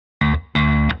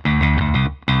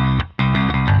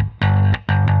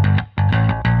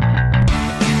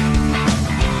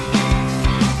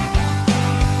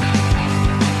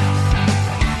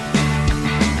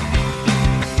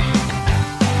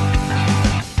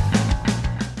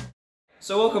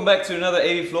So welcome back to another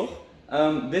AV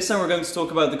vlog. This time we're going to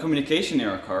talk about the communication in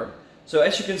our car. So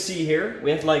as you can see here, we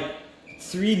have like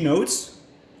 3 nodes.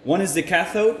 One is the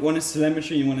cathode, one is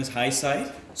telemetry, and one is high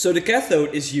side. So the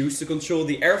cathode is used to control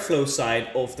the airflow side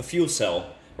of the fuel cell,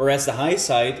 whereas the high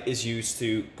side is used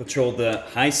to control the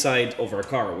high side of our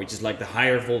car, which is like the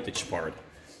higher voltage part.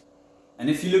 And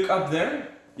if you look up there,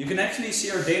 you can actually see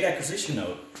our data acquisition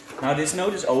node. Now this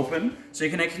node is open, so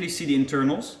you can actually see the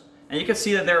internals. And you can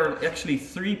see that there are actually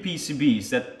 3 PCBs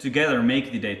that together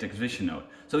make the data acquisition node.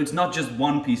 So it's not just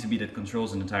one PCB that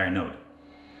controls an entire node.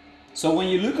 So when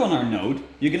you look on our node,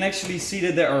 you can actually see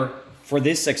that there are, for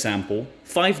this example,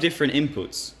 5 different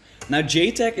inputs. Now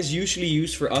JTAG is usually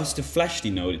used for us to flash the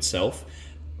node itself.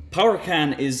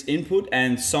 PowerCAN is input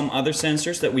and some other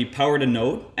sensors that we power the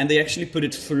node, and they actually put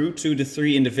it through to the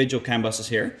 3 individual CAN buses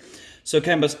here. So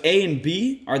CAN bus A and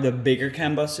B are the bigger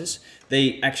CAN buses.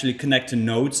 They actually connect to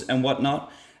nodes and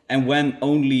whatnot. And when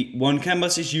only one CAN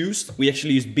bus is used, we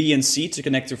actually use B and C to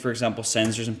connect to, for example,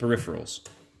 sensors and peripherals.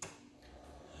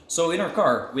 So in our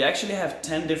car, we actually have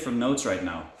 10 different nodes right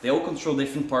now. They all control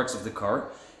different parts of the car.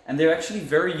 And they're actually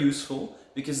very useful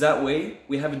because that way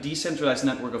we have a decentralized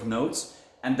network of nodes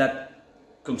and that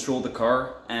control the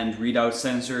car and read out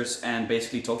sensors and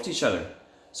basically talk to each other.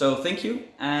 So thank you,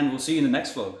 and we'll see you in the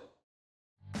next vlog.